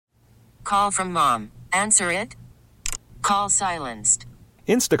Call from mom. Answer it. Call silenced.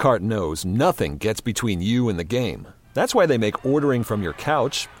 Instacart knows nothing gets between you and the game. That's why they make ordering from your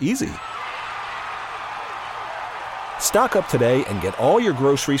couch easy. Stock up today and get all your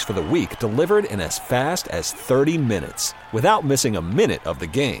groceries for the week delivered in as fast as 30 minutes without missing a minute of the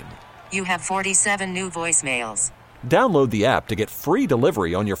game. You have 47 new voicemails. Download the app to get free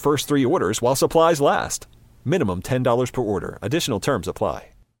delivery on your first 3 orders while supplies last. Minimum $10 per order. Additional terms apply.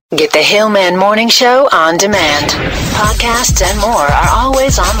 Get the Hillman Morning Show on demand. Podcasts and more are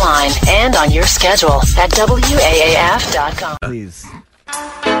always online and on your schedule at WAAF.com. Please.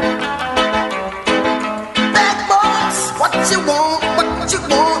 Bad boys, what you want, what you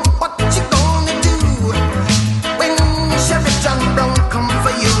want, what you gonna do when Chevy John Brown come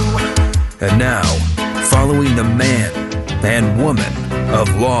for you? And now, following the man and woman of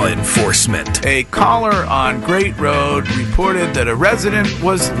law enforcement. A caller on Great Road reported that a resident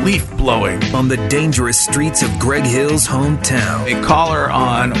was leaf blowing. On the dangerous streets of Greg Hill's hometown. A caller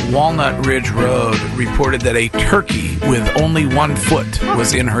on Walnut Ridge Road reported that a turkey with only 1 foot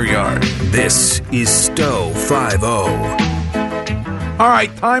was in her yard. This is Stow 5-0. All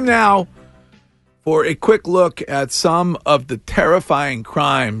right, time now for a quick look at some of the terrifying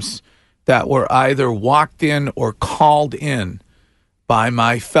crimes that were either walked in or called in by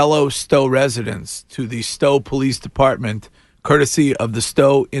my fellow Stow residents to the Stow Police Department, courtesy of the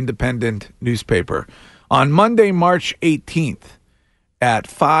Stow Independent newspaper. On Monday, March 18th at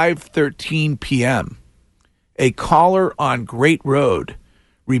 5:13 p.m., a caller on Great Road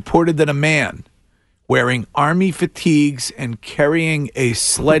reported that a man wearing Army fatigues and carrying a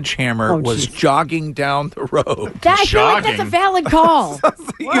sledgehammer was jogging down the road. I feel like that's a valid call.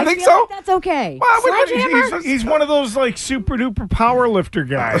 You think so? Like that's okay. Well, Sledgehammer? He's one of those like super duper power lifter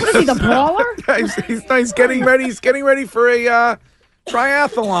guys. What is he, the brawler? He's getting ready. He's getting ready for a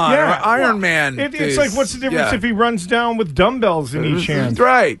triathlon or Ironman. It's like, what's the difference if he runs down with dumbbells in each hand? That's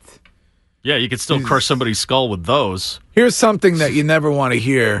right. Yeah, you could still crush somebody's skull with those. Here's something that you never want to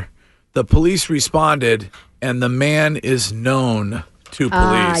hear. The police responded, and the man is known to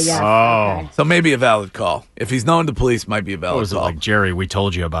police. Yes. Oh. Okay. So maybe a valid call. If he's known to police, might be a valid What was it call. like, Jerry, we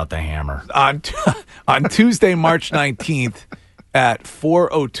told you about the hammer. On Tuesday, March 19th at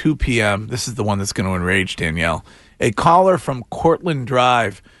 4:02 p.m., this is the one that's going to enrage Danielle, a caller from Cortland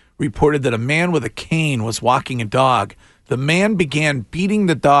Drive reported that a man with a cane was walking a dog. The man began beating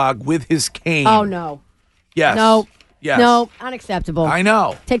the dog with his cane. Oh, no. Yes. No. Yes. No, unacceptable. I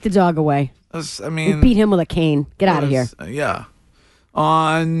know. Take the dog away. I mean, You beat him with a cane. Get out of here. Yeah.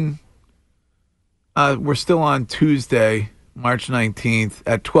 We're still on Tuesday, March 19th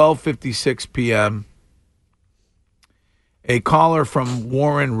at 12:56 p.m. A caller from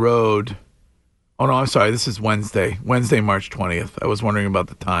Warren Road. Oh, no, I'm sorry. This is Wednesday, March 20th. I was wondering about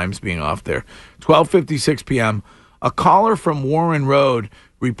the times being off there. 12:56 p.m. A caller from Warren Road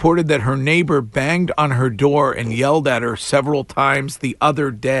reported that her neighbor banged on her door and yelled at her several times the other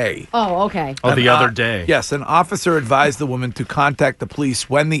day. Oh, okay. Oh, the other day. Yes, an officer advised the woman to contact the police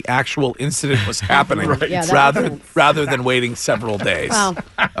when the actual incident was happening, Yeah, that makes sense. rather than waiting several days. Well,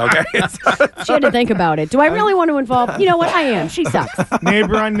 Okay. she had to think about it. Do I really want to involve? You know what? I am. She sucks.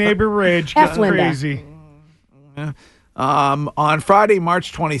 Neighbor on neighbor rage. F. Gets Linda. crazy. On Friday,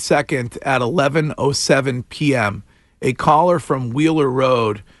 March 22nd at 11:07 p.m., a caller from Wheeler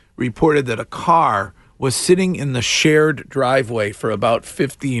Road reported that a car was sitting in the shared driveway for about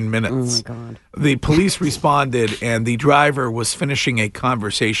 15 minutes. Oh, my God. The police responded, and the driver was finishing a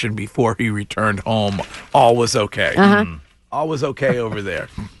conversation before he returned home. All was okay. All was okay over there.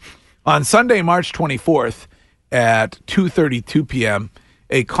 On Sunday, March 24th at 2:32 p.m.,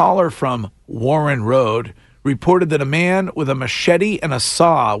 a caller from Warren Road reported that a man with a machete and a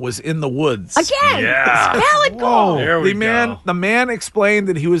saw was in the woods. Again. Yeah. Valid call. There we The man explained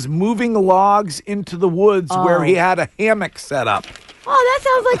that he was moving logs into the woods where he had a hammock set up. Oh, that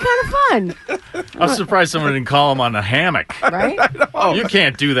sounds like kind of fun. I'm surprised someone didn't call him on a hammock. Right? You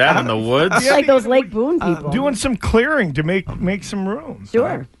can't do that in the woods. It's like those Lake Boone people. Doing some clearing to make some room.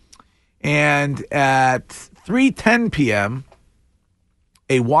 Sure. And at 3:10 p.m.,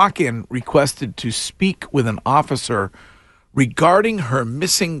 a walk-in requested to speak with an officer regarding her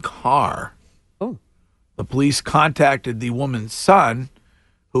missing car. Oh. The police contacted the woman's son,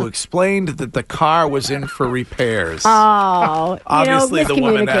 who explained that the car was in for repairs. Oh, Obviously, the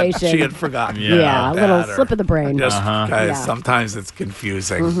woman miscommunication. she had forgotten. Yeah, a little that, or slip of the brain. Just Yeah. guys, sometimes it's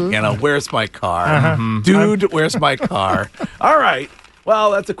confusing. Where's my car? Dude, where's my car? All right.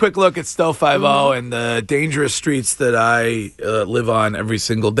 Well, that's a quick look at Stow 5-0 and the dangerous streets that I live on every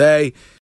single day.